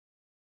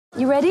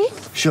You ready?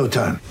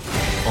 Showtime.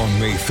 On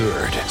May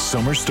 3rd,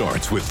 summer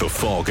starts with The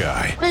Fall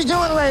Guy. Let's do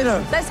it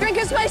later. Let's drink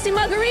a spicy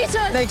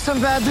margarita. Make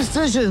some bad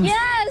decisions.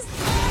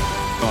 Yes!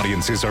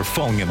 Audiences are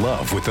falling in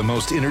love with the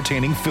most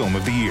entertaining film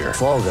of the year.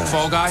 Fall Guy.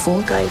 Fall Guy?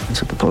 Fall guy.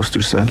 That's what the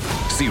poster said.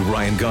 See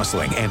Ryan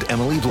Gosling and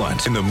Emily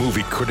Blunt in the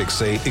movie critics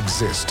say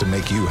exists to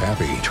make you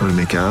happy. Trying to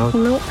make it out?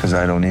 Nope. Because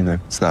I don't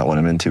either. It's not what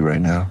I'm into right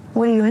now.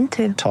 What are you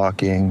into?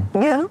 Talking.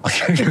 Yeah.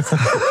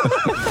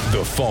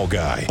 The Fall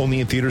Guy.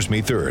 Only in theaters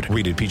May 3rd.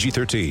 Rated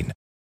PG-13.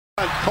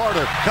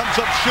 Carter comes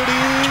up shooting.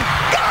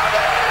 Got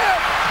it!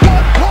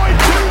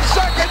 1.2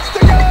 seconds to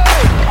go!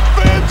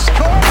 Vince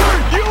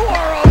Carter, you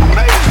are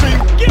amazing!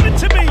 Give it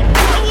to me!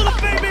 A little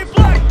baby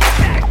black! Get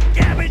that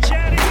garbage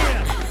out of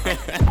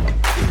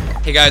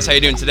here! Hey guys, how you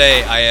doing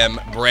today? I am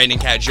Brandon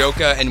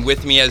Kajoka, and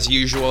with me as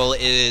usual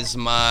is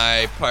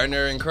my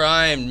partner in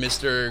crime,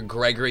 Mr.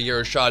 Gregory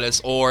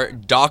Euroshotis, or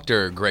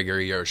Dr.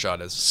 Gregory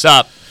Euroshotis.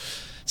 Sup?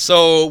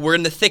 So we're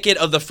in the thicket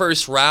of the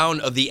first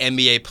round of the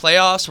NBA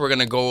playoffs. We're going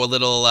to go a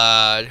little,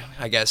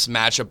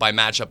 matchup by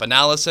matchup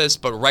analysis.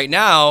 But right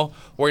now,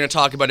 we're going to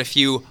talk about a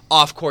few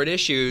off-court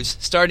issues,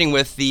 starting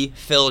with the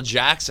Phil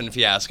Jackson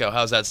fiasco.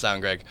 How's that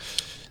sound, Greg?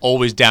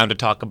 Always down to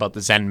talk about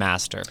the Zen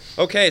Master.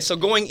 Okay, so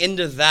going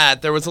into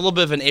that, there was a little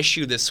bit of an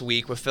issue this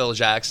week with Phil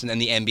Jackson and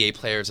the NBA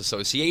Players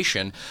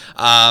Association.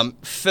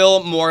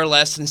 Phil more or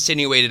less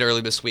insinuated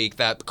early this week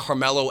that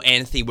Carmelo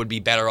Anthony would be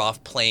better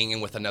off playing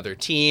with another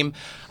team.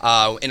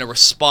 In a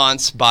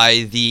response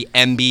by the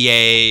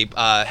NBA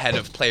head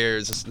of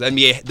players,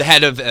 the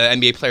head of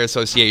NBA Player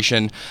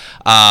Association,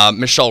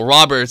 Michelle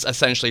Roberts,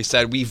 essentially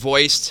said, "We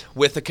voiced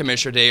with the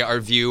commissioner today our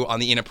view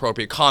on the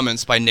inappropriate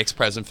comments by Knicks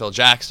president Phil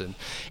Jackson.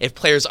 If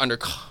players under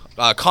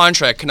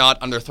contract cannot,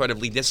 under threat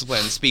of league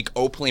discipline, speak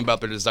openly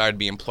about their desire to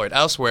be employed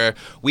elsewhere,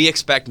 we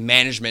expect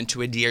management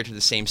to adhere to the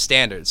same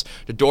standards.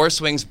 The door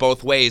swings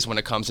both ways when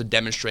it comes to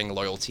demonstrating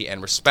loyalty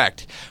and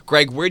respect."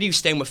 Greg, where do you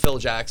stand with Phil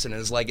Jackson and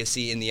his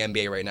legacy in the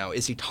NBA right now?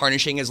 Is he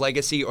tarnishing his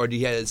legacy, or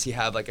does he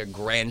have like a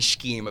grand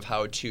scheme of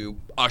how to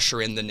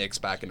usher in the Knicks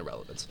back into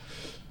relevance?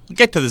 We'll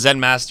get to the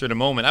Zen Master in a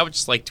moment. I would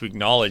just like to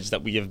acknowledge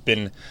that we have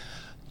been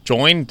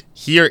joined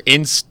here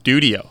in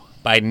studio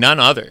by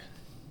none other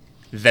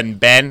than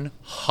Ben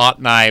Hot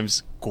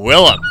Knives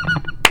Gwillim.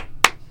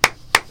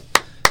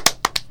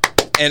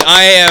 And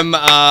I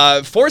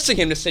am forcing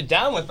him to sit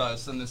down with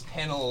us in this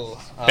panel.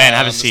 Ben,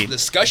 have a seat.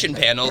 Discussion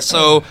panel.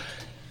 So,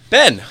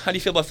 Ben, how do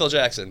you feel about Phil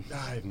Jackson?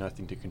 I have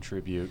nothing to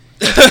contribute.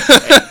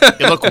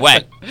 You look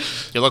wet.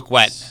 You look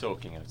wet.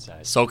 Soaking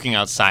outside. Soaking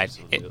outside.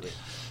 Absolutely.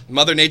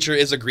 Mother Nature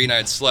is a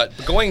green-eyed slut.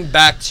 But going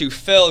back to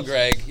Phil,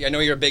 Greg, I know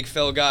you're a big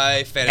Phil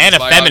guy, fan And a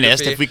of his feminist.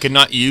 biography. If we could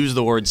not use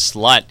the word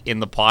slut in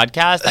the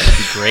podcast, that would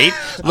be great.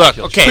 Look,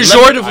 okay.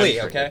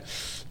 Pejoratively, okay?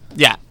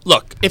 Yeah,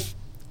 look, if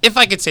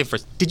I could say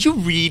first, did you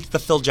read the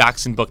Phil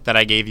Jackson book that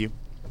I gave you?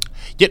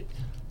 Yet,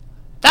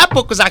 that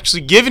book was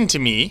actually given to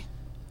me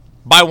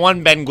by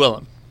one Ben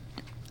Gwillim,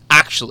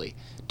 actually,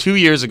 2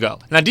 years ago.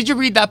 Now, did you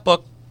read that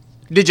book?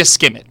 Did you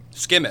skim it?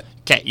 Skim it.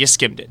 Okay, you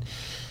skimmed it.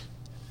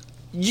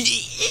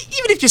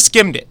 Even if you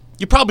skimmed it,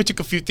 you probably took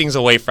a few things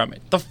away from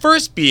it. The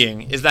first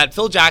being is that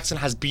Phil Jackson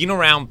has been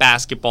around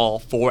basketball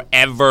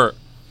forever.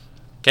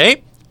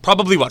 Okay?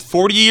 Probably,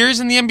 40 years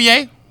in the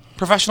NBA?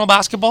 Professional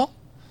basketball?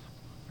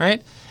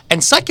 Right?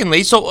 And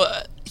secondly,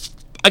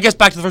 I guess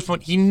back to the first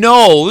point, he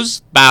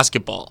knows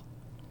basketball.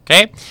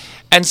 Okay?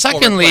 And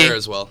secondly, Former player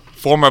as well.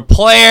 Former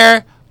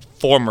player,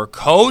 former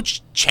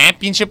coach,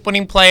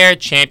 championship-winning player,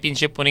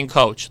 championship-winning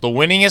coach. The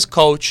winningest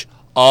coach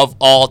of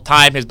all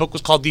time. His book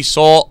was called The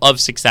Soul of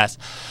Success.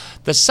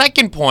 The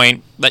second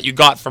point that you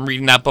got from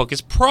reading that book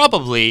is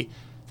probably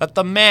that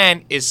the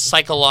man is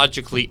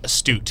psychologically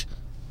astute.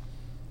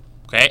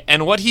 Okay?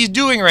 And what he's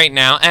doing right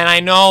now, and I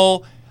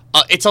know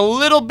it's a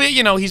little bit,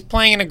 he's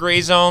playing in a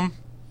gray zone.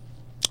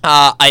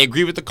 I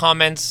agree with the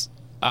comments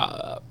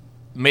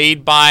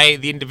made by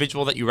the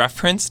individual that you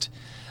referenced,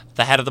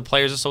 the head of the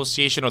Players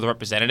Association or the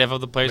representative of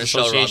the Players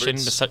Association.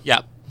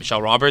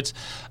 Michelle Roberts.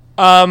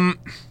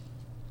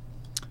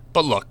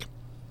 But look,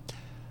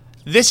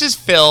 this is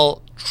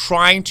Phil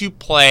trying to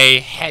play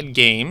head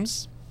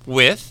games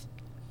with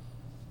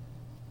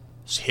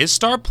his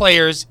star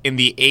players in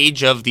the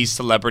age of the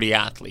celebrity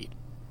athlete.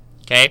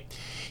 Okay?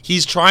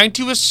 He's trying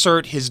to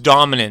assert his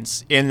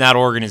dominance in that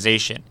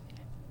organization.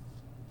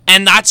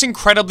 And that's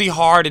incredibly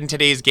hard in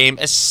today's game,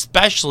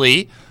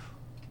 especially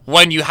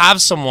when you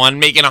have someone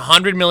making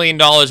 $100 million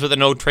with a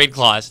no-trade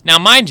clause. Now,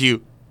 mind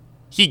you,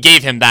 he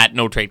gave him that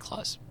no-trade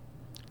clause.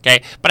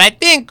 Okay? But I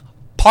think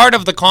part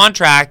of the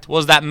contract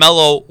was that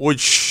Melo would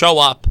show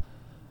up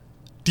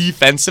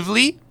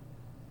defensively,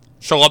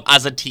 show up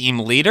as a team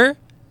leader,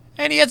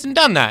 and he hasn't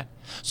done that.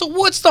 So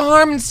what's the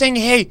harm in saying,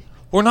 hey,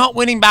 we're not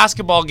winning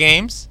basketball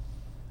games.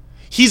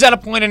 He's at a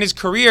point in his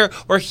career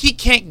where he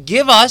can't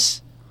give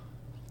us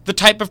the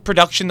type of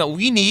production that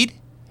we need.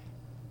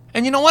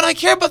 And you know what? I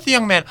care about the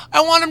young man. I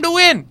want him to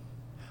win.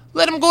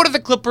 Let him go to the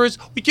Clippers.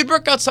 We could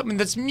work out something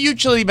that's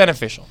mutually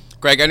beneficial.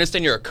 Greg, I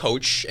understand you're a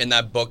coach, and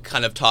that book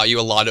kind of taught you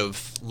a lot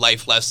of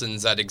life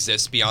lessons that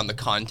exist beyond the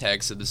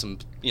context of some,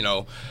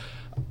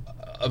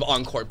 of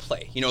on-court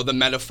play. You know, the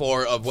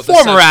metaphor of what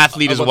Former the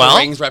athlete of as what well.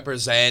 the rings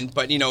represent,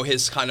 but you know,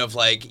 his kind of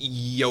like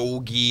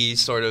yogi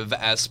sort of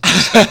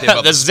perspective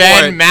of the sport.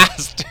 Zen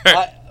master.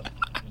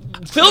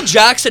 Phil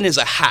Jackson is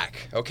a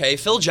hack, okay?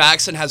 Phil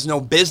Jackson has no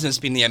business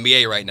being in the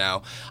NBA right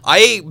now.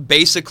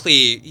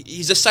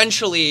 He's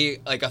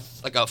essentially like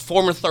a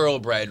former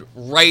thoroughbred,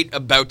 right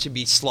about to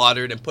be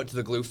slaughtered and put to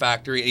the glue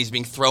factory, and he's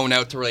being thrown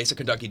out to race a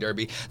Kentucky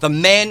Derby. The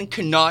man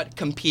cannot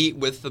compete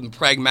with the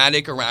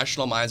pragmatic,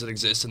 irrational minds that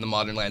exist in the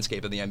modern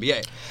landscape of the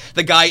NBA.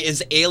 The guy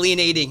is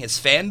alienating his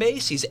fan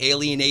base, he's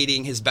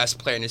alienating his best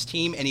player in his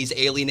team, and he's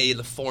alienated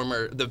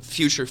the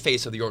future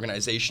face of the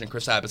organization,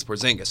 Kristaps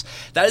Porzingis.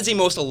 That is the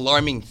most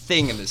alarming thing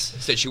in this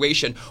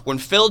situation. When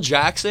Phil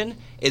Jackson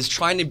is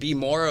trying to be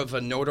more of a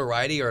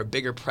notoriety or a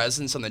bigger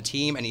presence on the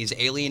team, and he's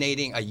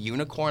alienating a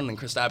unicorn like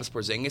Kristaps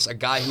Porzingis, a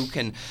guy who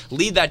can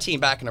lead that team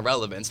back into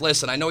relevance.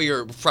 Listen, I know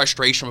your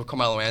frustration with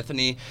Carmelo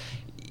Anthony.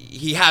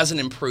 He hasn't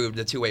improved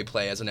the two-way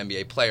play as an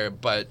NBA player,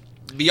 but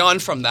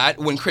beyond from that,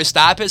 when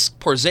Kristaps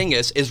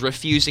Porzingis is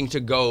refusing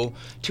to go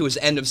to his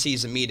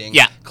end-of-season meeting,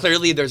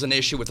 clearly there's an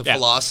issue with the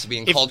philosophy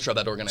and culture of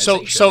that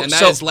organization, and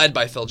that is led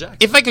by Phil Jackson.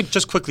 If I could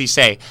just quickly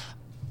say,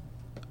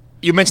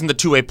 you mentioned the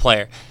two-way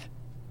player.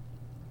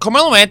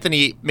 Carmelo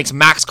Anthony makes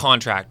max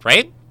contract,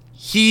 right?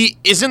 He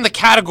is in the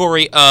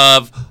category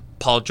of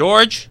Paul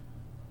George,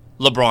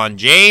 LeBron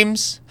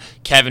James,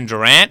 Kevin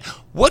Durant.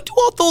 What do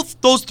all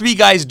those three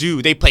guys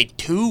do? They play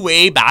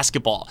two-way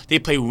basketball. They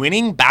play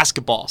winning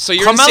basketball. So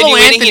you're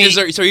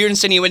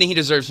insinuating he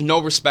deserves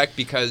no respect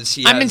because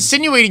I'm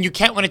insinuating you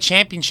can't win a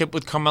championship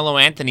with Carmelo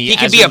Anthony. He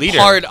can be a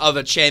part of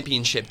a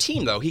championship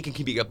team, though. He can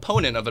be an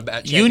opponent of a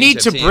championship team. You need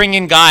to bring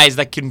in guys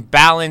that can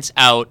balance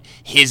out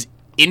his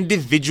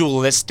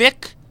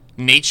individualistic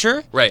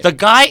nature. Right. The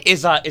guy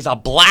is a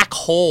black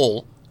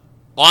hole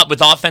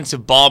with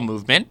offensive ball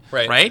movement,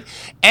 right?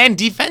 And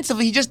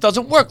defensively, he just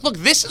doesn't work. Look,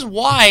 this is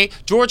why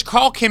George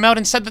Karl came out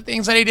and said the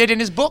things that he did in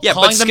his book,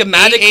 calling them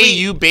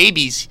AAU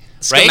babies.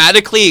 Right?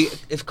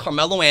 Schematically, if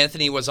Carmelo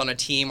Anthony was on a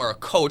team, or a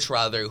coach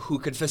rather, who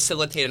could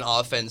facilitate an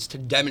offense to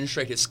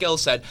demonstrate his skill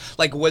set,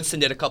 like Woodson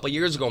did a couple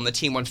years ago, and the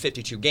team won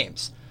 52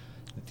 games.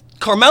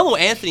 Carmelo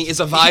Anthony is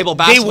a viable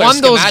basketball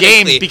player. They won those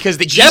games because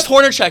Jeff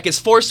Hornacek is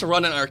forced to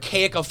run an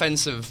archaic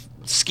offensive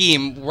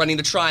scheme running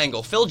the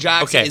triangle. Phil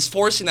Jackson is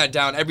forcing that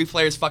down every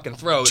player's fucking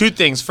throat. Two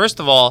things. First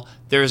of all,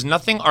 there is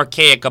nothing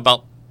archaic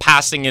about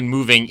passing and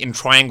moving in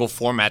triangle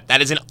format.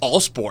 That is in all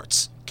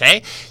sports.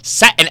 Okay?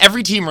 And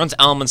every team runs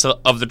elements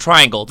of the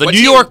triangle. The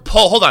New York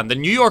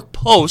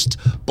Post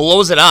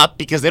blows it up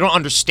because they don't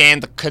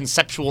understand the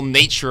conceptual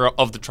nature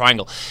of the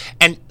triangle.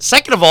 And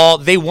second of all,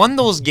 they won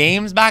those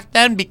games back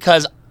then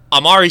because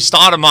Amari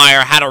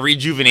Stoudemire had a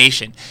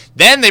rejuvenation.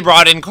 Then they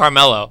brought in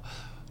Carmelo,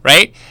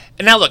 right?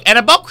 And now look, and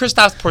about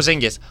Kristaps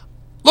Porzingis,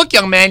 look,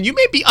 young man, you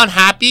may be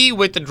unhappy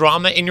with the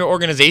drama in your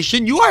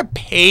organization. You are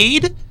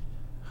paid,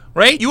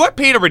 right? You are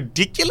paid a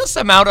ridiculous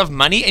amount of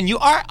money, and you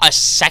are a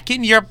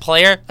second-year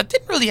player that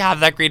didn't really have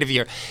that great of a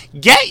year.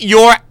 Get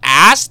your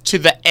ass to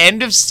the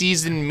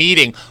end-of-season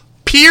meeting,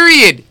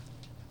 period.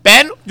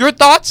 Ben, your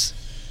thoughts?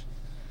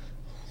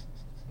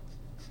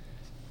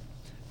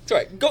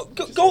 Sorry,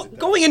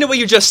 going into what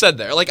you just said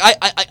there, like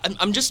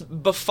I'm just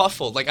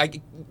befuffled. Like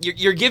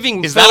you're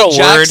giving Phil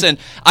Jackson.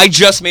 I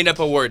just made up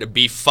a word,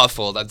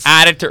 befuffled. That's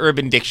add it to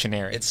Urban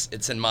Dictionary.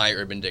 It's in my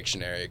Urban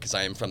Dictionary because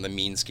I am from the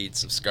mean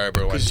skeets of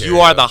Scarborough, Ontario. Because you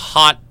are the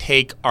hot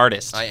take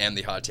artist. I am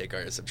the hot take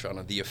artist of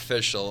Toronto, the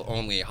official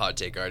only hot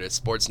take artist.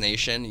 Sports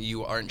Nation,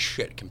 you aren't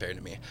shit compared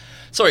to me.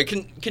 Sorry,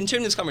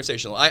 continue this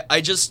conversation. Let's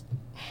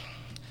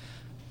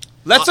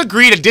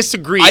agree to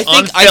disagree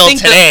on Phil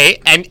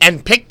today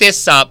and pick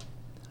this up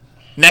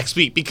next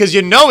week, because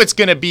it's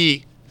gonna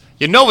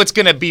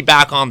be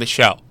back on the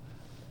show.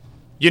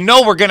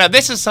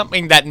 This is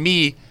something that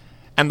me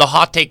and the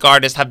hot take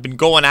artist have been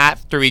going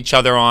after each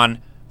other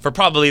on for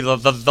probably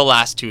the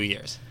last 2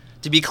 years.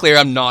 To be clear,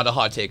 I'm not a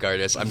hot take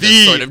artist. I'm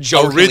just sort of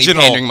jokingly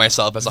pandering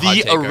myself as a hot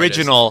take artist. The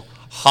original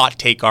hot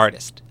take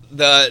artist. I'm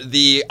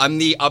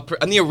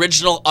the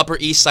original Upper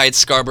East Side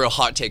Scarborough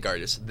hot take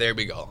artist. There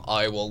we go.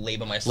 I will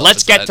label myself.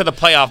 Let's get to the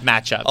playoff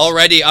matchups.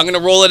 Alrighty, I'm gonna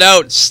roll it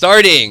out,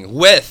 starting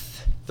with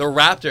the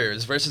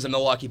Raptors versus the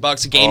Milwaukee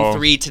Bucks. Game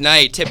 3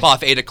 tonight. Tip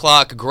off 8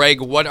 o'clock. Greg,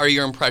 what are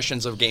your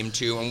impressions of Game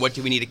 2, and what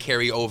do we need to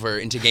carry over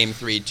into Game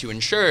 3 to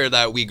ensure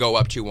that we go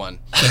up 2-1?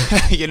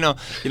 you know,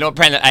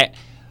 Brandon, I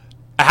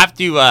have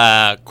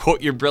to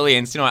quote your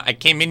brilliance. I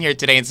came in here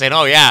today and said,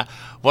 "Oh yeah,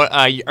 what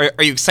are you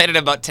excited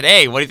about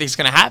today? What do you think is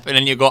going to happen?"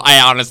 And you go, "I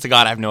honest to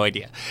God, I have no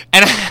idea."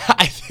 And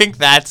I think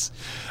that's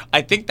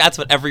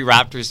what every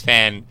Raptors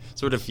fan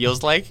sort of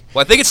feels like.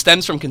 Well, I think it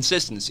stems from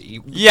consistency.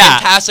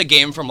 Fantastic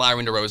game from Lowry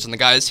and DeRozan. The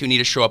guys who need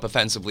to show up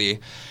offensively,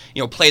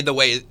 played the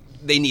way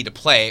they need to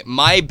play.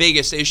 My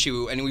biggest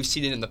issue, and we've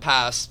seen it in the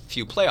past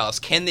few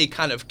playoffs, can they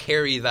kind of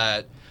carry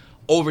that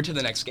over to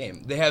the next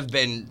game? They have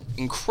been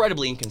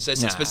incredibly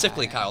inconsistent,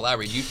 specifically Kyle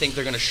Lowry. Do you think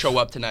they're going to show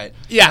up tonight?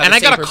 Yeah, and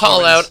I got to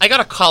call out,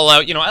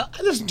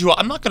 I listen to,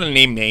 I'm not going to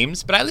name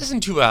names, but I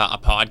listen to a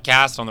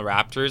podcast on the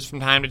Raptors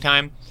from time to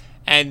time,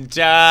 and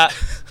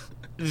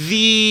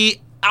the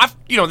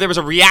there was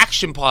a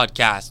reaction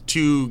podcast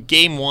to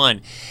Game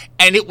 1,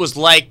 and it was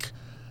like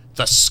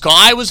the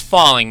sky was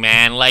falling,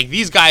 man. Like,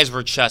 these guys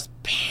were just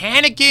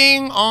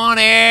panicking on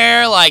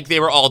air, like they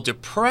were all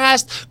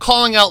depressed,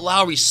 calling out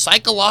Lowry's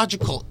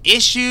psychological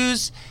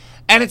issues,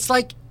 and it's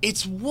like,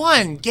 it's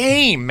one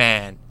game,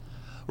 man,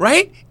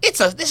 right? This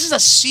is a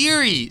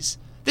series.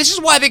 This is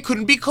why they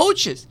couldn't be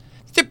coaches.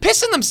 They're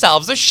pissing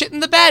themselves. They're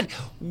shitting the bed.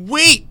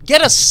 Wait,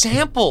 get a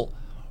sample,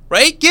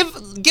 right? Give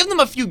them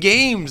a few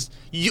games.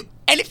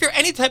 And if you're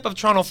any type of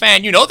Toronto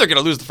fan, you know they're going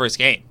to lose the first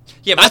game.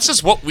 Yeah, but that's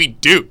just what we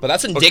do. But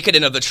that's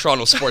indicative of the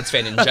Toronto sports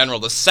fan in general.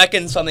 The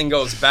second something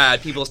goes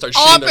bad, people start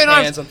shitting their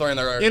pants and throwing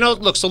their...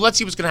 Look, so let's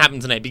see what's going to happen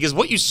tonight. Because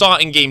what you saw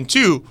in Game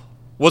 2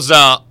 was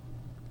a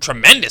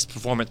tremendous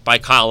performance by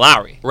Kyle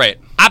Lowry. Right.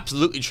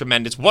 Absolutely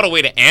tremendous. What a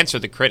way to answer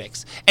the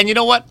critics. And you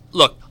know what?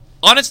 Look,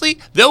 honestly,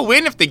 they'll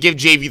win if they give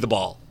JV the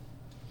ball.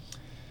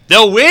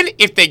 They'll win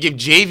if they give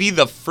JV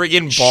the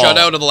friggin' ball. Shut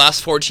out of the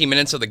last 14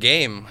 minutes of the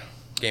game.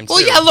 Game 2.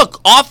 Well, yeah,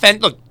 look,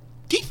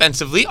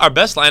 defensively, our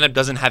best lineup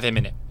doesn't have him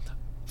in it.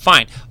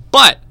 Fine.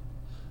 But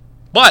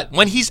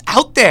when he's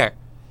out there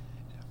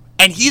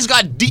and he's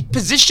got deep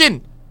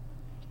position,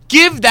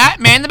 give that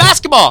man the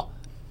basketball.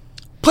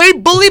 Play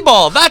bully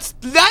ball. That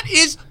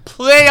is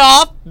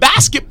playoff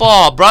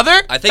basketball,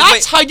 brother.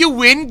 That's how you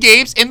win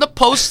games in the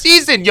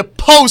postseason. You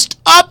post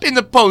up in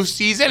the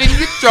postseason and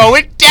you throw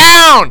it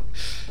down.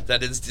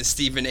 That is the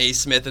Stephen A.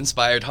 Smith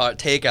inspired hot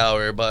take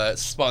hour, but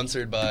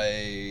sponsored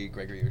by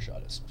Gregory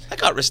Urshadis. I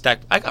got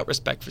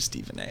respect for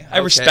Stephen A. I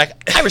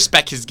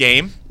respect his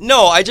game.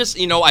 No, I just,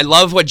 I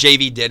love what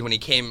JV did when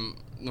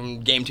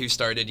Game 2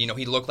 started.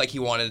 He looked like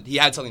he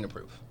had something to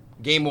prove.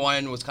 Game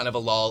 1 was kind of a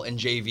lull, and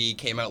JV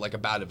came out like a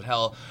bat of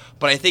hell.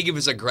 But I think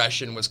his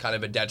aggression was kind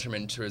of a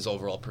detriment to his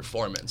overall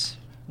performance.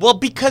 Well,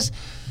 because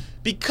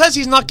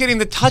he's not getting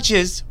the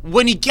touches,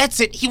 when he gets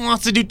it, he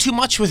wants to do too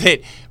much with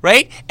it,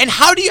 right? And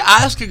how do you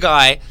ask a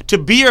guy to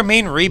be your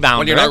main rebounder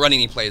when you're not running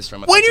any plays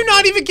from him? When you're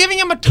not even giving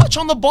him a touch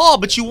on the ball,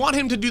 but you want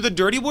him to do the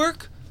dirty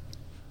work?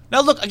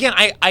 Now, look, again,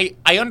 I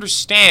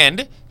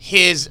understand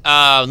his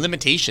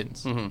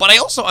limitations, but I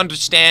also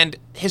understand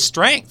his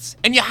strengths.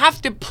 And you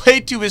have to play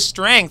to his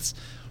strengths,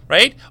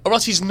 right? Or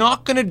else he's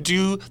not going to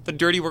do the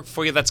dirty work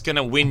for you that's going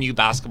to win you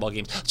basketball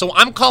games. So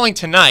I'm calling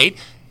tonight,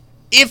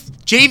 if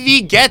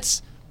JV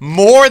gets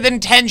more than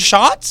 10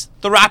 shots,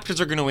 the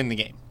Raptors are going to win the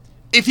game.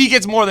 If he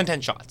gets more than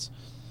 10 shots.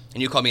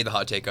 And you call me the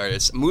hot take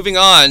artist. Moving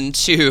on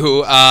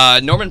to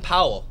Norman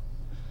Powell.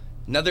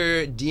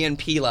 Another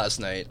DNP last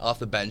night off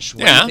the bench.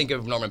 What do you think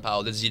of Norman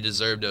Powell? Does he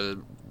deserve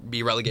to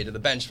be relegated to the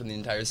bench for the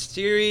entire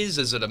series?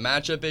 Is it a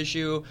matchup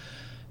issue?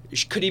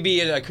 Could he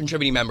be a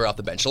contributing member off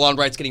the bench? Delon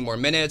Wright's getting more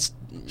minutes.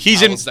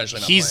 He's in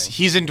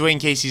Dwayne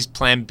Casey's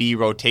plan B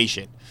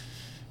rotation.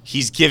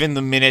 He's given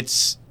the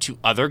minutes to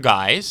other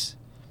guys.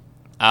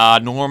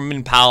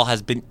 Norman Powell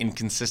has been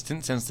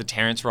inconsistent since the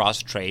Terrence Ross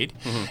trade.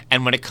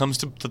 And when it comes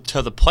to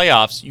the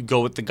playoffs, you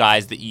go with the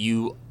guys that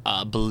you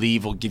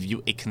believe will give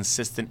you a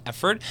consistent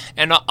effort.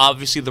 And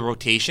obviously the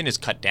rotation is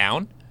cut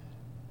down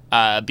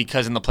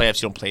because in the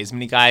playoffs you don't play as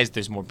many guys.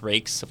 There's more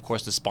breaks. Of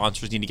course, the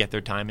sponsors need to get their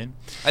time in.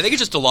 I think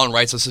it's just DeLon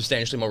Wright's a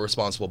substantially more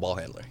responsible ball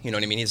handler. You know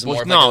what I mean? He's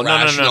more No.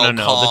 calm.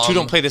 The two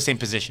don't play the same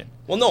position.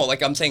 Well, no,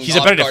 like I'm saying, he's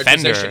a better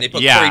defender. Position. They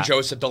put Corey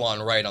Joseph,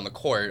 DeLon Wright on the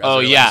court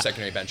as a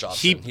secondary bench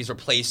option. He's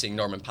replacing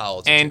Norman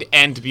Powell.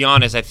 And to be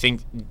honest, I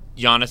think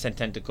Giannis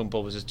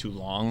Antetokounmpo was just too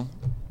long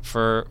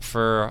for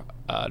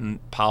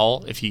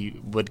Powell if he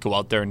would go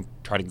out there and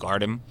try to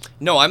guard him.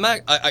 No, I'm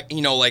not.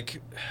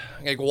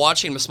 Like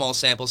watching the small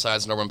sample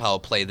size of Norman Powell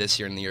play this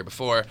year and the year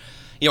before.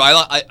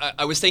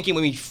 I was thinking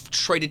when we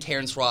traded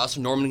Terrence Ross,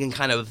 Norman can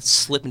kind of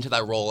slip into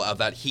that role of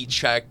that heat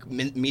check,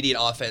 immediate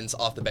offense,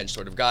 off the bench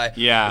sort of guy.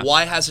 Yeah.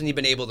 Why hasn't he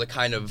been able to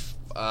kind of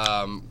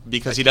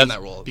because he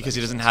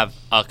doesn't have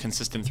a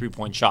consistent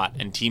 3-point shot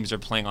and teams are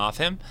playing off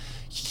him?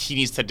 He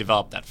needs to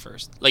develop that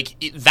first.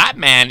 That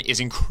man is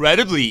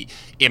incredibly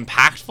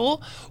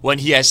impactful when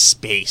he has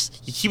space.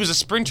 He was a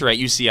sprinter at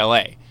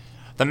UCLA.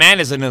 The man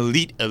is an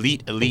elite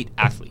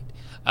athlete.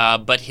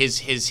 But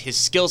his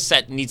skill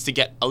set needs to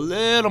get a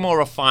little more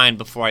refined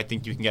before I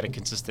think you can get a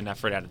consistent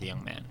effort out of the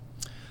young man.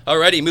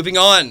 Alrighty, moving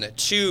on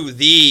to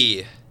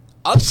the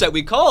upset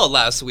we called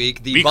last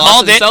week, the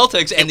Boston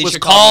Celtics and the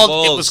Chicago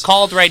Bulls. It was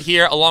called right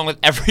here, along with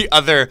every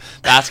other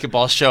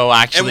basketball show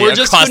actually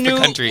across the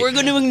country. We're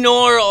going to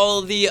ignore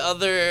all the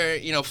other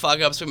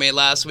fuck-ups we made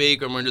last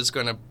week, and we're just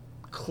going to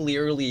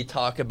clearly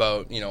talk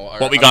about our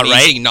what we got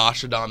right,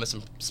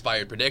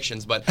 Nostradamus-inspired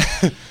predictions. But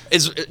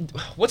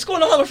what's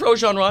going on with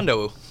Rajon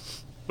Rondo? What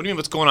do you mean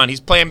what's going on? He's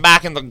playing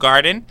back in the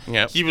Garden.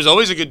 Yeah. He was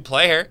always a good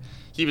player.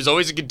 He was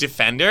always a good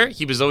defender.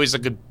 He was always a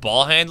good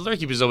ball handler.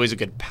 He was always a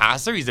good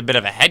passer. He's a bit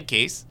of a head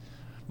case.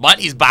 But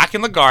he's back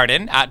in the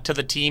Garden to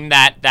the team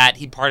that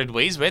he parted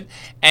ways with.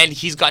 And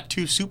he's got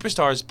two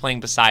superstars playing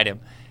beside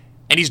him.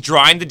 And he's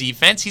drawing the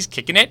defense. He's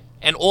kicking it.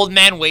 And old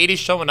man Wade is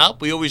showing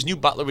up. We always knew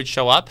Butler would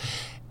show up.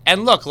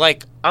 And look,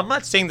 I'm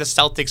not saying the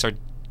Celtics are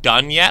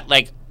done yet.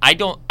 I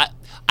don't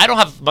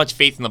have much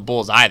faith in the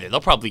Bulls either.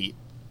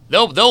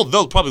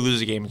 they'll probably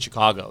lose a game in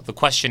Chicago. The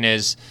question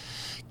is,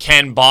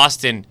 can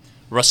Boston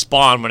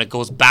respond when it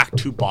goes back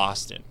to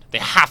Boston? They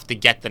have to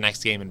get the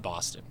next game in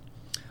Boston.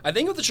 I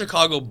think with the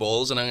Chicago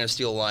Bulls, and I'm going to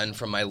steal a line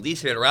from my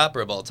least favorite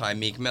rapper of all time,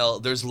 Meek Mill,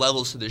 there's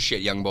levels to this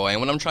shit, young boy. And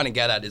what I'm trying to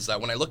get at is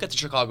that when I look at the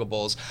Chicago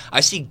Bulls,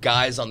 I see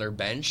guys on their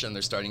bench and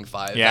their starting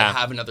five that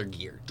have another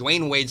gear.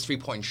 Dwayne Wade's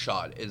three-point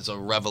shot is a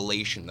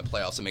revelation in the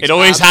playoffs. It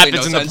always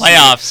happens in the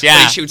playoffs,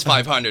 But he shoots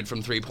 500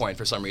 from three-point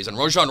for some reason.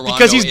 Rajon Rondo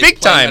because he's big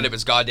playing time out of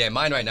his goddamn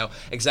mind right now.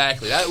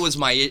 Exactly. That was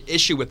my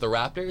issue with the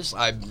Raptors.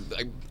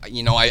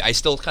 I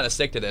still kind of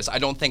stick to this. I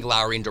don't think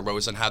Lowry and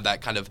DeRozan have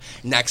that kind of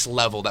next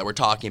level that we're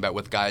talking about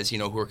with guys,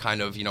 who are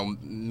kind of,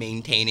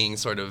 maintaining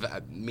sort of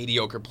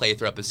mediocre play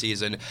throughout the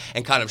season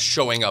and kind of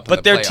showing up in But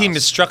the their playoffs. team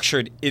is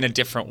structured in a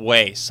different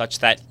way, such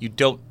that you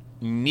don't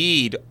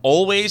need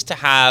always to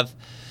have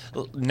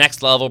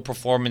next level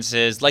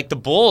performances. Like the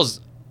Bulls,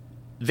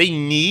 they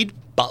need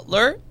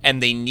Butler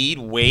and they need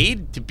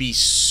Wade to be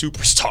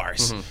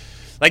superstars.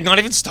 Like, not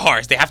even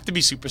stars. They have to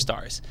be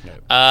superstars.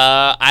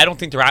 I don't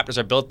think the Raptors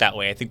are built that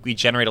way. I think we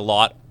generate a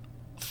lot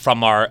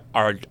from our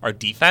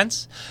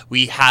defense.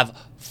 We have,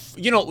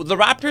 the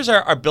Raptors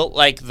are built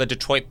like the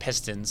Detroit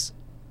Pistons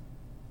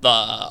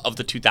of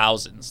the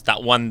 2000s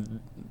that won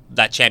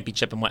that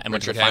championship and went to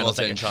Richard the finals.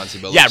 Hamilton, Chauncey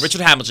Billups. Yeah,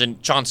 Richard Hamilton,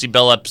 Chauncey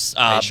Billups,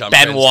 Tayshaun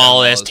Ben Prince,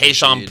 Wallace, Ben Wallace,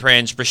 Tayshaun Rasheed.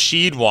 Prince,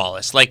 Rasheed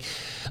Wallace. Like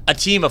a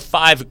team of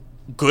 5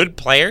 good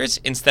players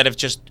instead of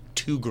just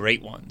 2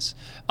 great ones.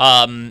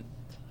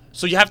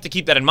 So you have to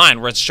keep that in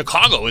mind, whereas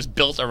Chicago is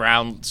built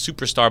around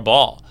superstar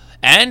ball.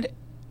 And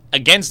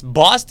against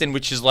Boston,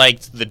 which is like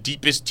the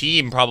deepest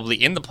team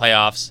probably in the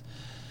playoffs,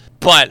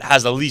 but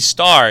has the least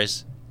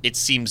stars, it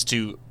seems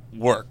to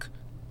work.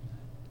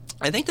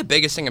 I think the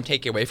biggest thing I'm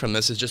taking away from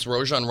this is just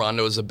Rajon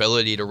Rondo's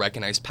ability to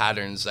recognize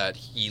patterns that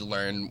he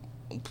learned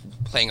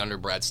playing under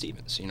Brad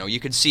Stevens. You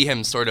could see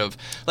him sort of,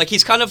 like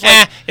he's kind of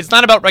like... It's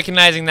not about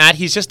recognizing that.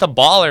 He's just a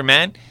baller,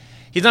 man.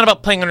 He's not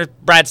about playing under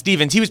Brad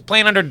Stevens. He was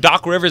playing under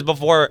Doc Rivers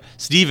before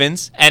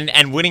Stevens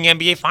and winning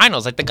NBA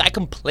Finals. Like, the guy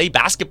can play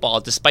basketball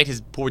despite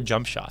his poor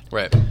jump shot.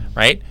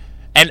 Right?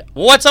 And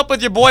what's up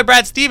with your boy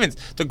Brad Stevens?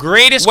 The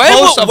greatest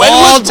coach of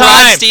all was time.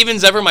 Brad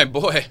Stevens ever my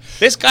boy?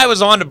 This guy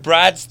was on to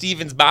Brad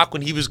Stevens back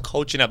when he was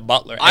coaching at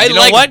Butler. And I you know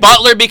like what?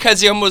 Butler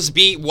because he almost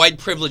beat white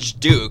privileged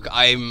Duke.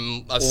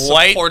 I'm a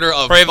supporter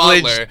of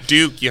privileged Butler.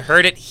 Duke. You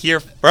heard it here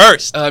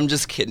first. I'm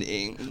just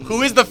kidding.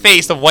 Who is the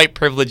face of white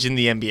privilege in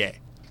the NBA?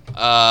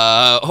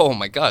 Oh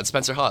my God,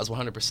 Spencer Hawes,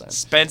 100%.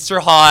 Spencer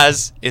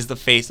Hawes is the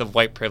face of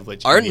white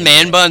privilege. Aren't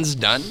man buns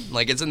done?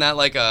 Like, isn't that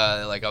like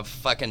a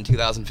fucking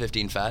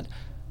 2015 fad?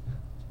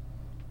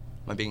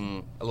 Am I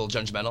being a little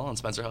judgmental on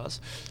Spencer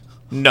Hawes?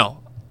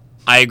 No,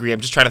 I agree.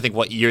 I'm just trying to think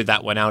what year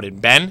that went out in.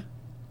 Ben?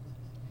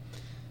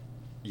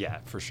 Yeah,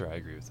 for sure. I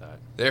agree with that.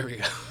 There we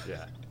go.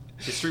 Yeah.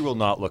 History will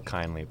not look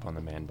kindly upon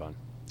the man bun.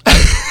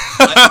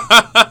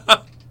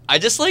 I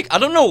just I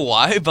don't know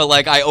why, but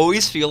I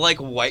always feel like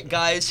white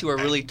guys who are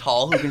really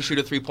tall who can shoot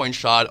a 3-point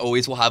shot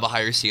always will have a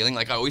higher ceiling.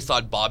 Like, I always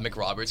thought Bob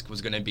McRoberts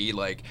was going to be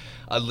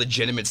a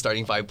legitimate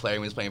starting 5 player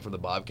when he was playing for the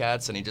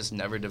Bobcats, and he just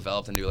never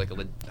developed into I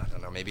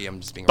don't know, maybe I'm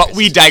just being But racist.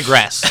 we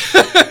digress.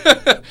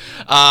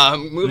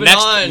 Moving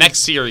on. Next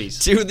series.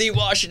 To the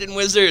Washington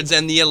Wizards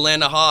and the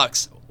Atlanta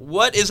Hawks.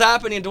 What is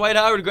happening? Dwight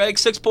Howard, Greg,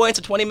 6 points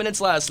in 20 minutes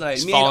last night.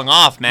 He's falling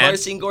off, man.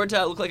 Marcin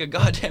Gortat looked like a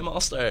goddamn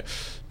all-star.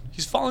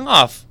 He's falling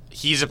off.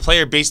 He's a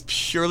player based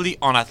purely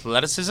on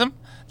athleticism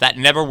that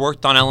never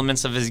worked on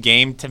elements of his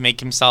game to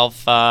make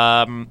himself,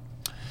 to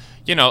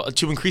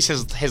increase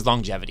his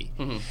longevity.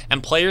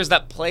 And players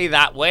that play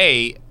that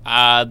way,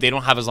 they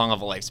don't have as long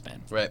of a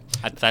lifespan. Right.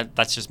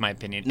 That's just my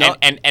opinion. No.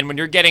 And when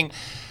you're getting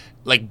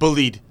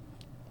bullied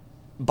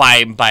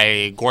by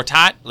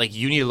Gortat,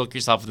 you need to look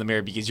yourself in the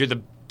mirror because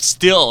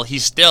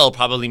he's still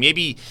probably,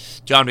 maybe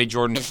DeAndre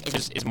Jordan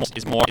is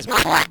more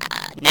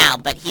now,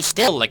 but he's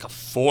still a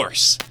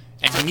force.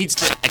 And he needs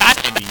to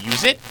and to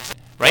use it,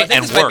 right? Well, I think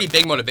and this work. might be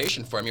big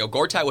motivation for him.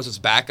 Gortat was his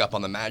backup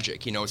on the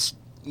Magic.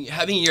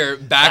 Having your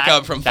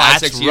backup from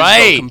 5-6 years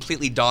ago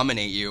completely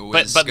dominate you.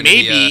 But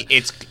maybe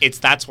it's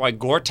that's why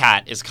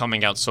Gortat is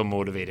coming out so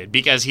motivated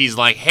because he's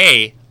like,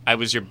 hey, I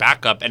was your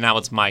backup and now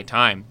it's my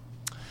time.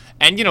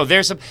 And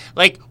there's some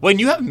when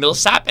you have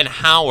Millsap and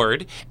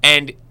Howard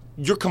and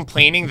you're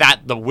complaining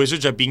that the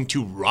Wizards are being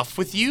too rough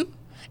with you,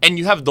 and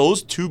you have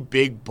those 2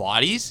 big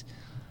bodies,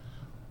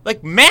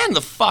 man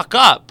the fuck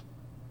up.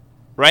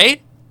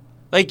 Right?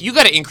 You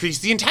got to increase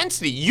the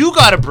intensity. You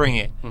got to bring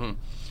it. Mm-hmm.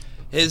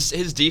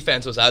 His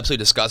defense was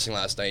absolutely disgusting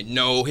last night.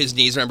 No, his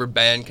knees. Remember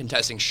Ben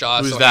contesting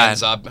shots. Who's that?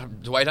 Hands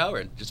up. Dwight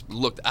Howard just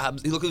looked.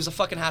 He was a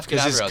fucking half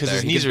cadaver out there. Because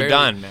his knees could are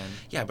done, man.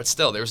 Yeah, but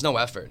still, there was no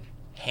effort.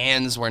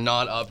 Hands were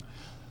not up.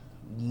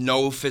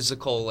 No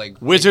physical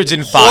Wizards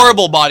in 5.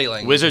 Horrible body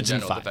language. Wizards in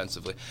general 5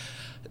 defensively.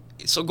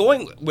 So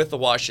going with the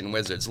Washington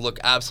Wizards, look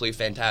absolutely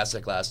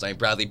fantastic last night.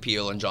 Bradley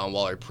Beal and John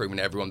Wall are proving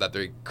to everyone that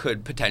they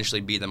could potentially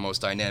be the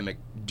most dynamic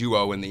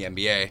duo in the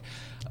NBA.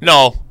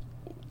 No,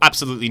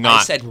 absolutely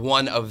not. I said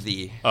one of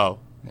the. Oh,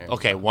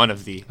 okay, one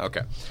of the.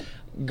 Okay.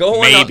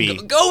 Maybe.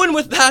 Going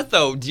with that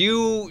though, are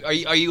you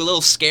a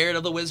little scared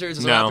of the Wizards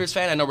as a No. Raptors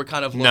fan? I know we're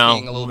kind of No.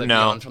 looking a little bit No.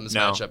 beyond from this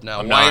No. matchup now.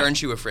 I'm Why not.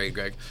 aren't you afraid,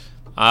 Greg?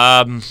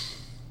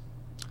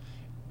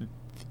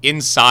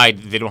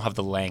 Inside, they don't have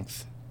the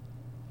length.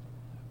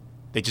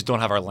 They just don't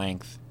have our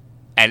length.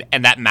 And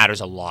that matters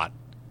a lot.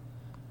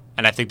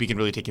 And I think we can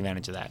really take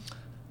advantage of that.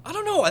 I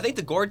don't know. I think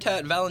the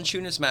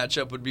Gortat-Valanciunas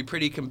matchup would be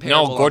pretty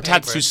comparable. No, on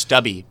Gortat's paper. too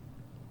stubby.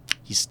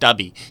 He's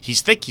stubby.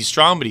 He's thick, he's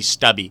strong, but he's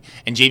stubby.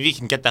 And JV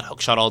can get that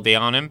hook shot all day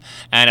on him.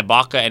 And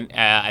Ibaka, and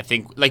I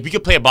think, like, we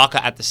could play Ibaka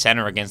at the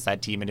center against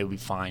that team, and it would be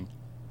fine.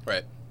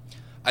 Right.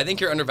 I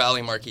think you're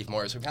undervaluing Markieff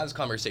Morris. We've had this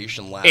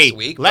conversation last Hey,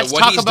 week. let's but what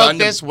talk he's about done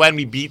to- this when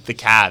we beat the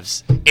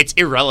Cavs. It's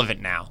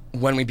irrelevant now.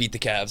 when we beat the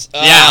Cavs.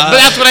 Yeah, but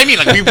that's what I mean.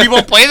 Like, we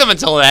won't play them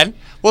until then.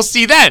 We'll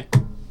see then.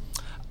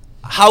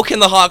 How can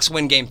the Hawks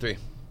win Game 3?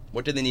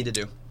 What do they need to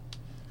do?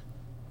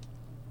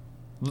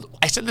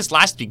 I said this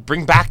last week.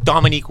 Bring back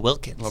Dominique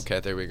Wilkins. Okay,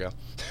 there we go.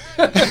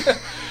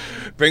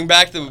 Bring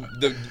back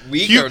the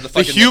week or the The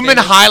fucking human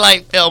nickname.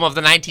 highlight film of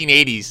the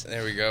 1980s.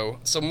 There we go.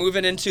 So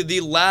moving into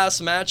the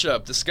last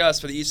matchup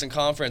discussed for the Eastern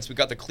Conference, we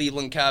got the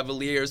Cleveland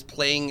Cavaliers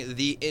playing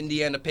the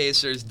Indiana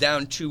Pacers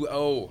down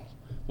 2-0.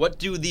 What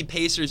do the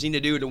Pacers need to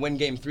do to win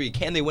Game 3?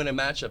 Can they win a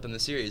matchup in the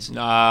series?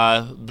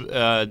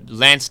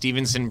 Lance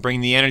Stevenson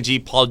bring the energy.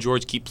 Paul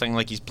George keep playing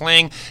like he's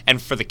playing,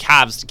 and for the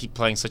Cavs to keep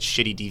playing such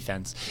shitty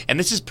defense. And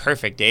this is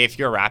perfect, eh? If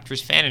you're a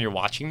Raptors fan and you're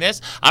watching this,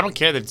 I don't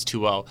care that it's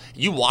 2-0.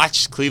 You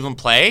watch Cleveland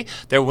play;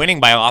 they're winning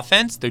by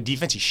offense. Their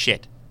defense is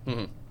shit.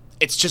 Mm-hmm.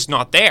 It's just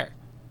not there,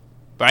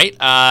 right?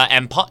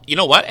 And Paul, you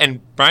know what? And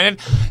Brandon,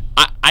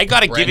 I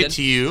gotta give Brandon? it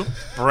to you,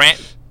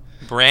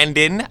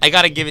 Brandon. I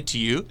gotta give it to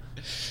you.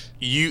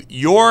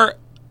 Your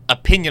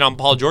opinion on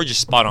Paul George is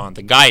spot on.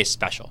 The guy is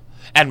special.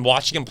 And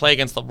watching him play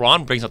against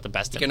LeBron brings out the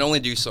best You in him. can only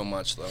do so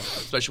much, though,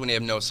 especially when you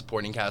have no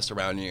supporting cast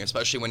around you,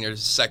 especially when your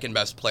second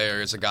best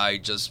player is a guy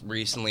just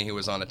recently who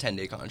was on a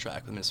 10-day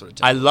contract with Minnesota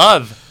Timberwolves. I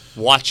love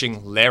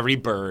watching Larry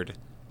Bird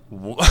in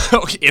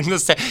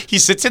the he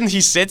sits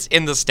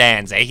in the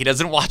stands, eh? He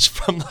doesn't watch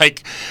from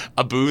like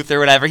a booth or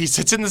whatever. He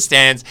sits in the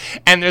stands,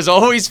 and there's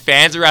always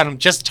fans around him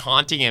just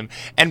taunting him.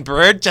 And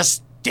Bird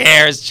just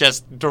stares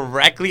just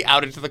directly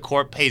out into the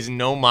court, pays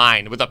no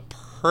mind with a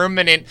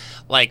permanent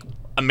like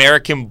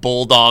American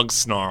bulldog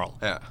snarl.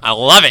 Yeah. I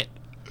love it.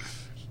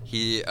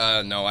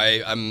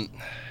 I'm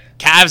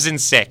Cavs in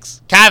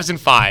 6, Cavs in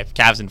 5,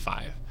 Cavs in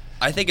 5.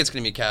 I think it's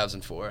going to be Cavs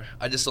in 4.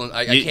 I just don't.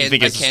 I You can't.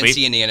 think I it's a can't sweep?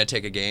 see Indiana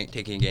taking a game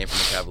from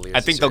the Cavaliers. I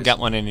think they'll Seriously. get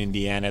one in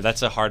Indiana.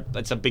 That's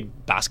a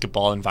big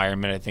basketball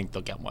environment. I think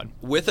they'll get one.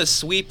 With a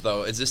sweep,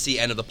 though. Is this the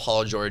end of the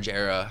Paul George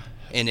era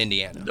in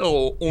Indiana?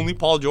 No, only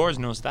Paul George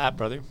knows that,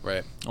 brother.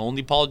 Right.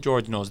 Only Paul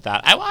George knows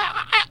that.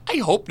 I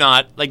hope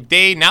not. Like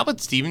now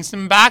with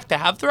Stevenson back, to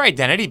have their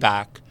identity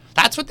back.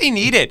 That's what they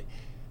needed.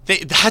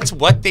 That's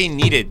what they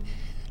needed.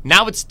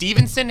 Now with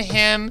Stevenson,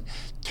 him,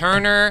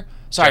 Turner.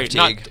 Sorry,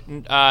 Jeff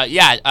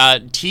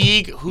not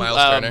Teague. Who? Miles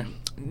Turner.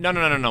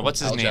 No. What's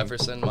his Al name?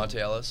 Jefferson, Monte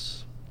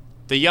Ellis.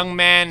 The young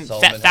man,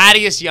 Solomon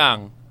Thaddeus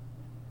Young.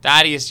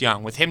 Thaddeus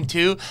Young. With him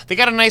too, they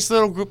got a nice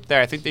little group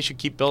there. I think they should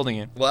keep building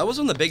it. Well, that was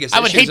one of the biggest.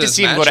 I would issues hate to of this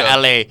see him go to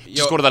matchup. LA.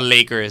 Just go to the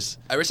Lakers.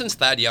 Ever since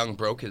Thad Young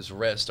broke his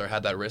wrist or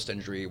had that wrist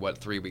injury,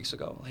 3 weeks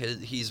ago,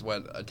 he's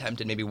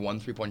attempted maybe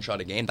 1 3-point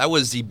shot a game. That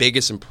was the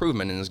biggest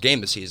improvement in his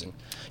game this season.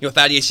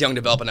 Thaddeus Young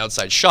developed an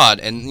outside shot,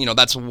 and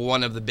that's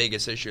one of the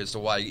biggest issues as to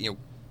why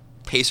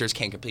Pacers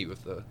can't compete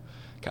with the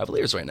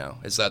Cavaliers right now.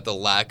 Is that the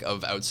lack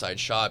of outside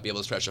shot, be able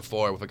to stretch a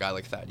floor with a guy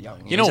like Thad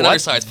Young? You know He's an what?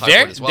 undersized power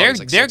forward as well. He's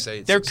like They're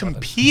 6'8", 6'7".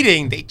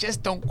 competing. They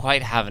just don't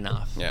quite have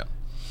enough. Yeah.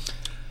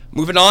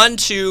 Moving on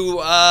to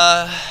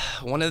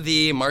one of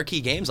the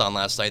marquee games on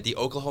last night, the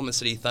Oklahoma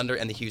City Thunder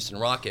and the Houston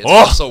Rockets. Oh.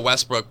 Also,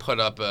 Westbrook put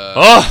up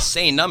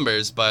insane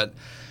numbers, but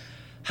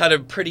had a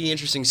pretty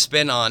interesting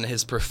spin on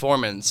his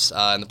performance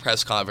in the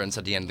press conference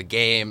at the end of the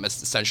game,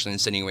 essentially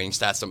insinuating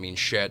stats don't mean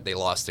shit. They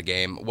lost the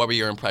game. What were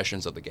your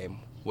impressions of the game?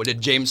 What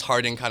did James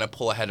Harden kind of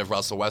pull ahead of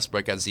Russell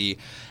Westbrook as the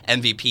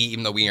MVP,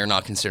 even though we are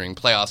not considering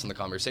playoffs in the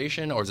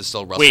conversation, or is it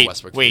still Russell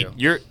Westbrook for you?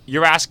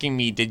 You're asking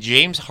me, did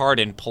James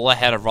Harden pull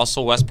ahead of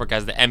Russell Westbrook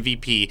as the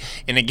MVP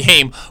in a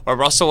game where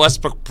Russell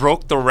Westbrook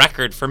broke the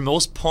record for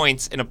most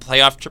points in a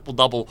playoff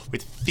triple-double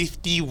with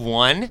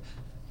 51?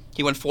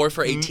 He went 4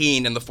 for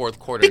 18 in the fourth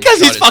quarter. and Because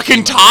shot he's his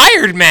fucking team out.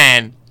 tired,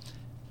 man.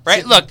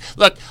 Right? Look,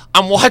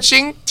 I'm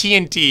watching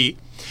TNT,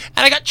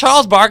 and I got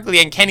Charles Barkley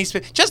and Kenny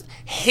Smith just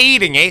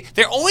hating, eh?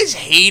 They're always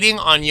hating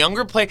on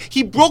younger players.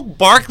 He broke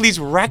Barkley's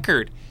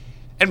record,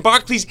 and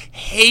Barkley's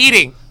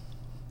hating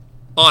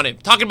on him.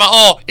 Talking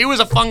about, it was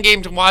a fun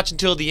game to watch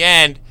until the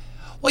end.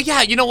 Well,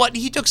 yeah, you know what?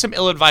 He took some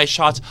ill-advised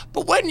shots,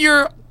 but when he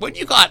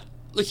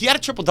had a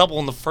triple-double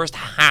in the first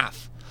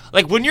half.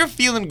 Like, when you're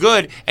feeling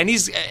good, and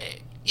he's...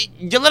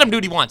 you let him do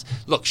what he wants.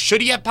 Look, should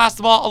he have passed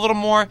the ball a little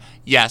more?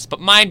 Yes, but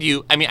mind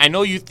you, I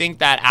know you think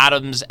that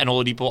Adams and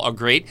Oladipo are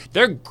great.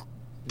 They're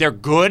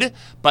good,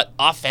 but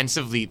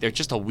offensively, they're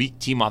just a weak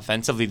team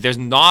offensively. There's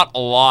not a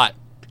lot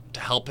to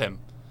help him.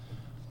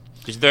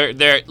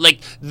 They're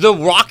like the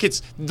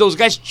Rockets. Those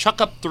guys chuck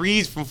up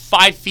threes from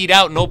 5 feet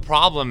out, no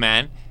problem,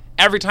 man.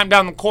 every time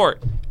down the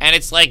court. And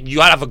it's like, you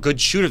got to have a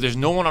good shooter. There's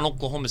no one on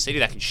Oklahoma City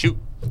that can shoot.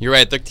 You're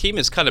right. The team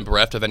is kind of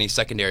bereft of any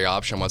secondary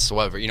option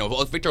whatsoever. You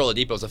know, Victor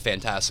Oladipo is a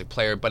fantastic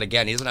player, but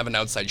again, he doesn't have an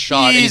outside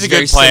shot. and He's a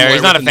very good player. similar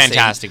He's not a within the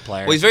fantastic same,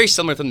 player. Well, he's very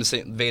similar from the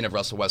same vein of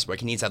Russell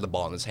Westbrook. He needs to have the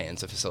ball in his hands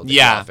to facilitate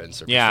the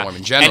offense or perform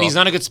in general. And he's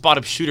not a good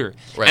spot-up shooter.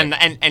 Right.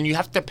 And you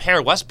have to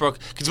pair Westbrook,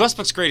 because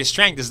Westbrook's greatest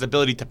strength is the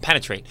ability to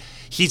penetrate.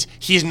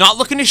 He's not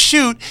looking to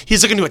shoot.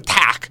 He's looking to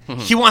attack.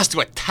 He wants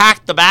to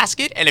attack the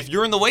basket, and if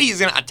you're in the way, he's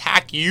going to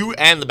attack you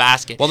and the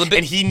basket. Well,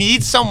 and he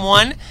needs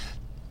someone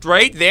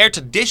right there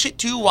to dish it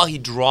to while he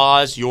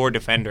draws your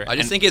defender. I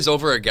just think his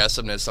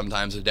over-aggressiveness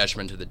sometimes is a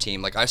detriment to the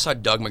team. Like, I saw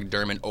Doug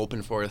McDermott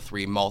open for a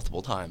 3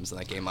 multiple times in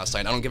that game last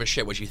night. I don't give a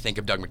shit what you think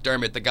of Doug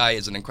McDermott. The guy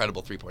is an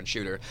incredible three-point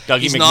shooter.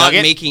 He's not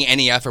making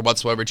any effort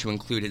whatsoever to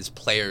include his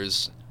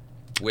players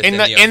within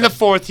in the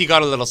fourth, he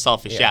got a little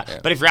selfish, yeah.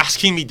 But if you're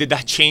asking me, did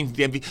that change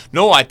the NBA?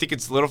 No, I think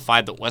it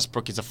solidified that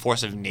Westbrook is a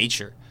force of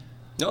nature.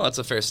 No, that's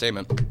a fair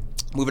statement.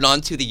 Moving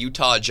on to the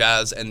Utah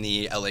Jazz and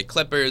the LA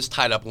Clippers,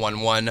 tied up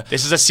 1-1.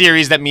 This is a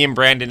series that me and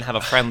Brandon have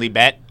a friendly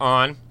bet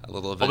on. A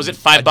little of what was it,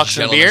 $5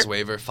 in a beer?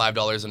 Waiver,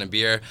 $5 in a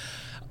beer.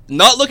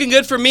 Not looking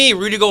good for me.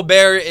 Rudy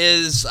Gobert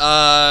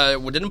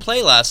didn't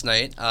play last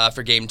night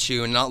for Game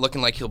 2, and not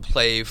looking like he'll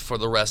play for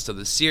the rest of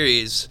the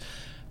series.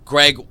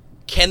 Greg,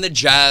 can the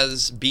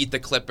Jazz beat the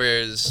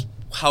Clippers?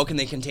 How can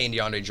they contain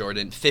DeAndre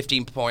Jordan?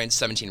 15 points,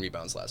 17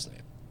 rebounds last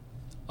night.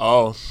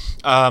 Oh,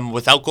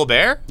 without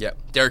Gobert? Yeah.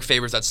 Derek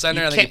Favors at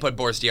center. I think you put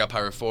Boris Diaw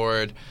power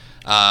forward.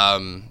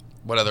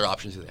 What other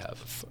options do they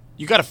have?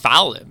 You got to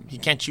foul him. He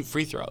can't shoot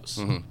free throws.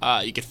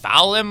 You could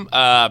foul him.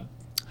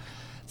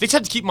 They just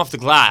have to keep him off the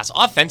glass.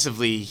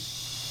 Offensively,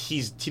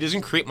 he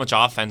doesn't create much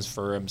offense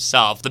for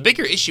himself. The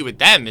bigger issue with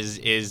them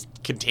is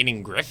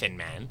containing Griffin,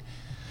 man.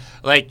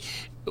 Like,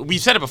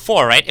 we've said it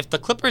before, right? If the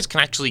Clippers can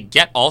actually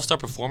get all-star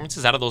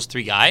performances out of those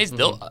 3 guys,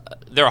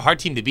 they're a hard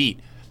team to beat.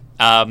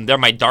 They're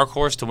my dark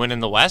horse to win in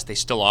the West. They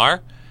still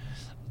are.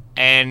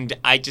 And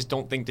I just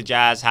don't think the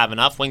Jazz have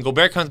enough. When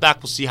Gobert comes back,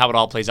 we'll see how it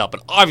all plays out.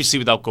 But obviously,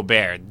 without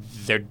Gobert,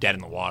 they're dead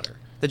in the water.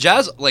 The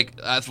Jazz, like,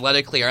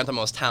 athletically aren't the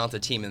most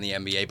talented team in the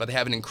NBA, but they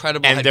have an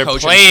incredible head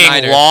coach. And they're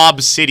playing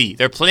Lob City.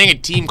 They're playing a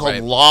team called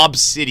Lob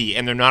City,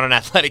 and they're not an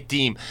athletic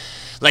team.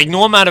 Like,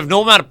 no amount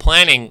of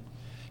planning.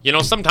 You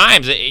know,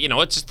 sometimes,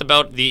 it's just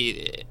about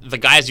the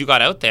guys you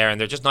got out there, and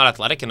they're just not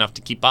athletic enough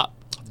to keep up.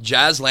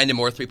 Jazz landed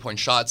more three-point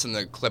shots than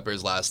the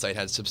Clippers last night,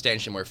 had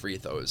substantially more free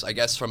throws. I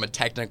guess from a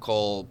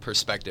technical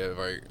perspective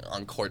or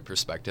on-court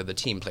perspective, the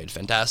team played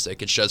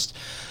fantastic. It's just...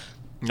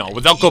 No,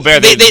 without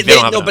Gobert, they don't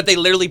have enough. But they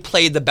literally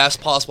played the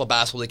best possible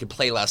basketball they could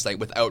play last night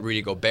without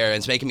Rudy Gobert. And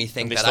it's making me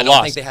think that I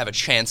don't think they have a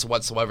chance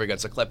whatsoever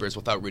against the Clippers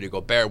without Rudy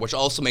Gobert, which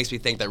also makes me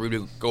think that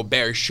Rudy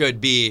Gobert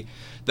should be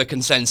the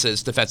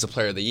consensus defensive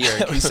player of the year,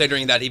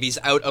 considering that if he's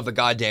out of the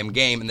goddamn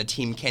game and the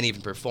team can't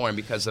even perform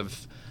because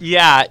of...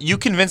 Yeah, you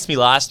convinced me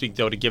last week,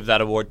 though, to give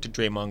that award to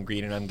Draymond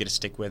Green, and I'm going to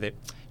stick with it.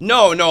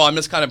 No, I'm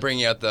just kind of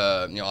bringing out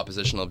the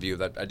oppositional view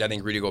that I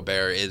think Rudy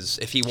Gobert is,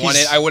 if he won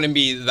it, I wouldn't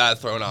be that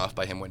thrown off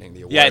by him winning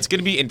the award. Yeah, it's going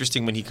to be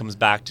interesting when he comes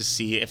back to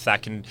see if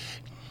that can,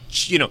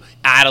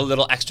 add a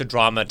little extra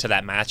drama to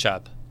that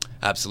matchup.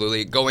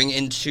 Absolutely. Going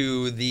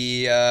into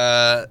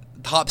the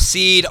top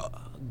seed,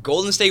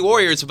 Golden State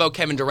Warriors without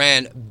Kevin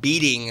Durant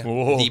beating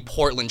the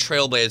Portland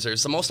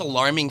Trailblazers. The most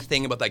alarming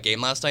thing about that game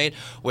last night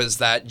was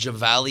that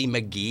JaVale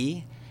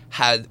McGee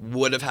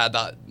would have had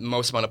the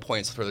most amount of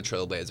points for the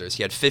Trailblazers.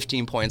 He had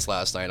 15 points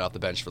last night off the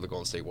bench for the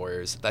Golden State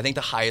Warriors. I think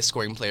the highest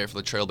scoring player for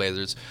the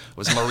Trailblazers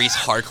was Maurice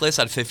Harkless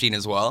at 15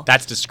 as well.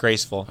 That's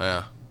disgraceful.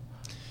 Yeah.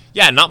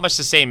 Yeah, not much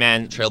to say,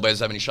 man.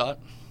 Trailblazers have any shot?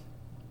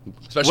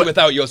 Especially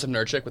without Joseph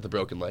Nurkic with a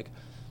broken leg.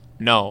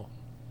 No.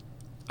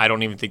 I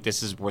don't even think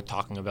this is worth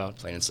talking about.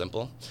 Plain and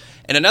simple.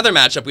 And another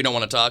matchup we don't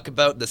want to talk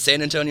about: the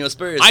San Antonio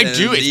Spurs and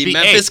the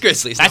Memphis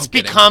Grizzlies. That's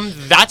become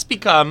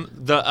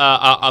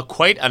the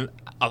quite an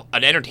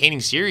entertaining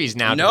series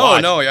now.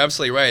 No, you're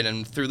absolutely right,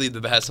 and through the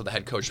behest of the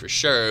head coach for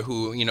sure,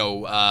 who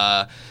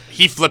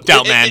he flipped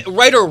out, man.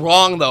 Right or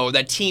wrong, though,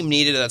 that team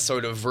needed that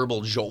sort of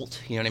verbal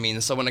jolt. You know what I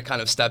mean? Someone to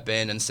kind of step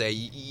in and say,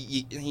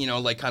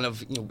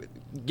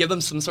 give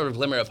them some sort of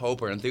glimmer of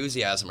hope or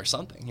enthusiasm or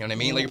something. You know what I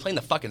mean? Like, you're playing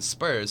the fucking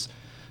Spurs.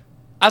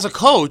 As a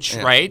coach,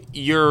 right,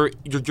 you're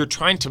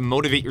trying to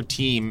motivate your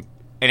team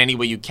in any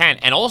way you can,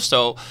 and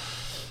also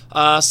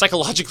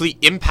psychologically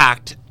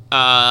impact,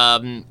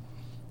 the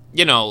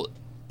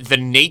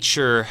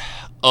nature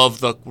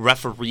of the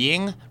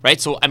refereeing, right?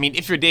 So, I mean,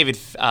 if you're David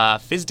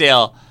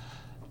Fizdale,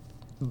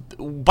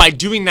 by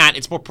doing that,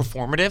 it's more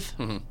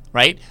performative,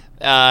 right?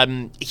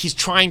 He's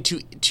trying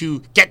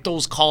to get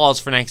those calls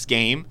for next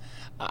game.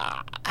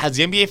 Has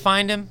the NBA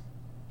fined him?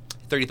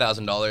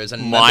 $30,000,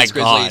 and Memphis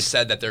Grizzlies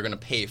said that they're going to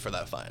pay for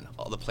that fine.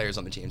 All the players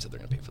on the team said they're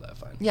going to pay for that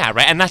fine. Yeah,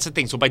 right, and that's the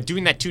thing. So by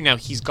doing that too, now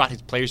he's got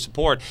his player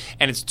support,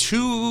 and it's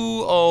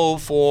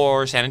 2-0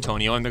 for San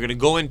Antonio, and they're going to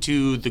go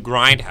into the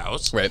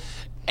grindhouse, right?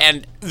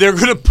 And they're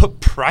going to put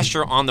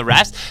pressure on the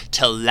refs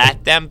to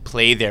let them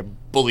play their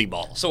bully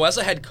ball. So as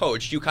a head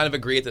coach, you kind of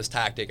agree with this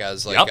tactic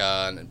as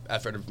an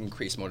effort of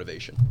increased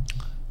motivation.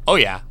 Oh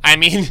yeah, I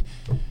mean,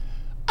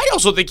 I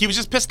also think he was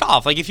just pissed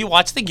off. Like, if you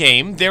watch the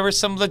game, there were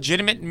some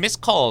legitimate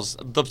miscalls.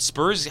 The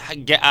Spurs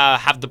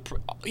have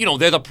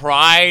they're the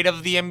pride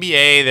of the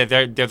NBA.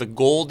 They're the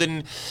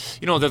golden,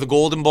 they're the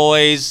golden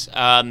boys.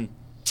 Greg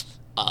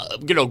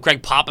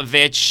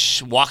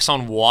Popovich walks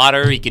on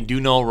water. He can do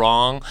no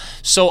wrong.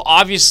 So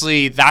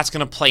obviously that's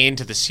going to play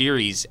into the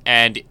series.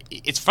 And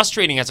it's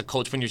frustrating as a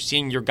coach when you're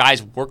seeing your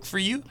guys work for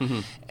you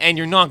and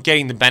you're not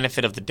getting the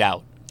benefit of the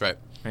doubt. Right.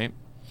 Right?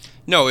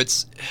 No,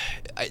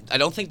 I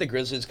don't think the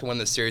Grizzlies can win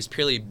the series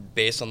purely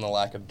based on the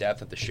lack of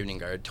depth at the shooting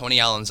guard. Tony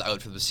Allen's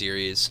out for the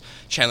series.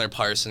 Chandler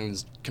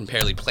Parsons can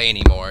barely play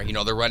anymore.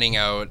 They're running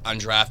out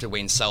undrafted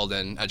Wayne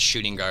Selden at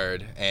shooting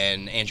guard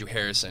and Andrew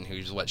Harrison,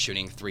 who's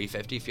shooting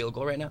 350 field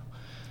goal right now.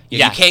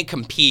 You can't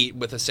compete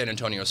with the San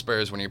Antonio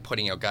Spurs when you're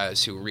putting out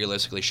guys who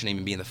realistically shouldn't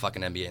even be in the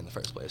fucking NBA in the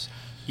first place.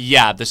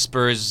 Yeah, the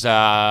Spurs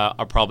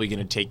are probably going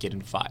to take it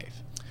in 5.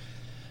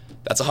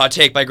 That's a hot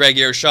take by Greg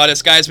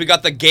Yershadis. Guys, we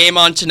got the game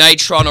on tonight.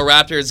 Toronto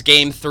Raptors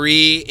Game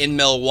 3 in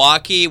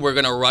Milwaukee. We're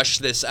going to rush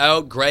this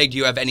out. Greg, do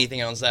you have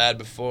anything else to add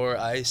before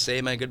I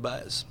say my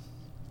goodbyes?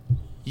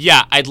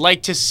 Yeah, I'd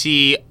like to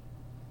see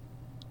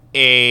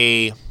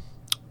a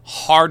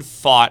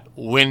hard-fought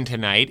win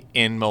tonight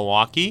in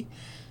Milwaukee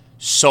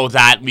so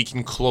that we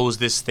can close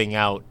this thing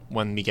out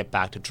when we get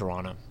back to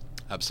Toronto.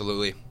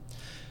 Absolutely.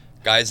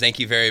 Guys, thank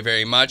you very,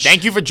 very much.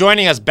 Thank you for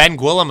joining us, Ben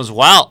Gwillim, as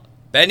well.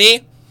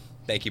 Benny,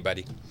 thank you,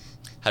 buddy.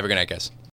 Have a good night, guys.